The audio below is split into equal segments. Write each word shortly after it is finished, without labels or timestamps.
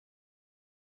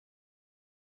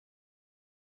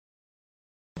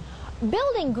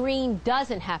Building green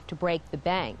doesn't have to break the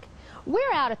bank.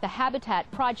 We're out at the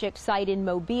Habitat Project site in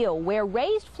Mobile, where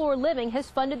Raised Floor Living has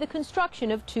funded the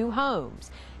construction of 2 homes.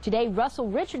 Today, Russell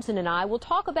Richardson and I will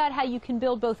talk about how you can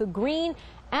build both a green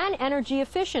and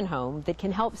energy-efficient home that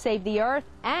can help save the earth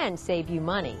and save you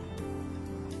money.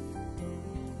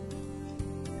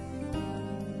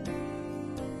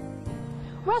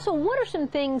 Russell, what are some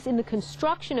things in the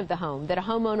construction of the home that a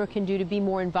homeowner can do to be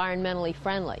more environmentally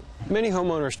friendly? Many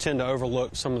homeowners tend to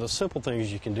overlook some of the simple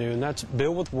things you can do, and that's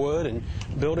build with wood and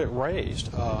build it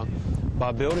raised.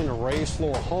 By building a raised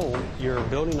floor home, you're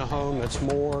building a home that's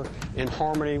more in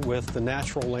harmony with the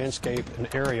natural landscape and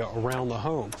area around the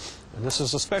home. And this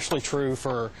is especially true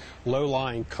for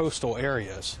low-lying coastal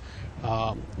areas.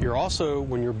 You're also,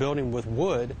 when you're building with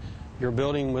wood, you're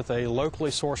building with a locally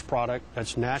sourced product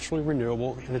that's naturally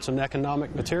renewable, and it's an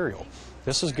economic material.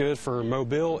 This is good for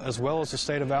Mobile as well as the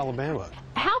state of Alabama.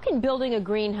 How can building a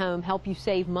green home help you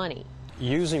save money?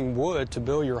 Using wood to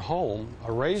build your home,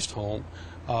 a raised home,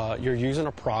 you're using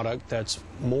a product that's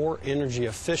more energy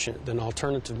efficient than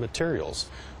alternative materials.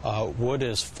 Wood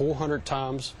is 400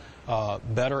 times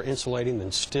better insulating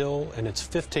than steel, and it's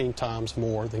 15 times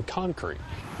more than concrete.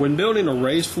 When building a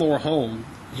raised floor home,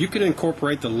 you can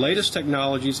incorporate the latest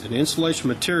technologies and insulation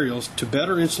materials to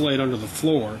better insulate under the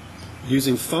floor,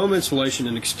 using foam insulation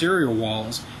in exterior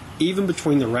walls, even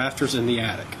between the rafters and the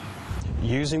attic.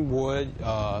 Using wood,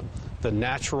 the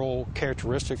natural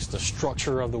characteristics, the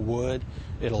structure of the wood,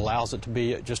 it allows it to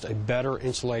be just a better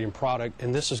insulating product,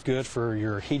 and this is good for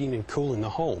your heating and cooling the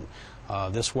home.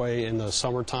 This way, in the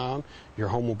summertime, your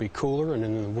home will be cooler, and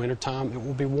in the wintertime, it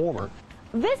will be warmer.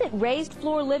 Visit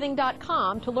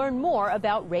raisedfloorliving.com to learn more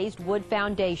about raised wood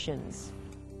foundations.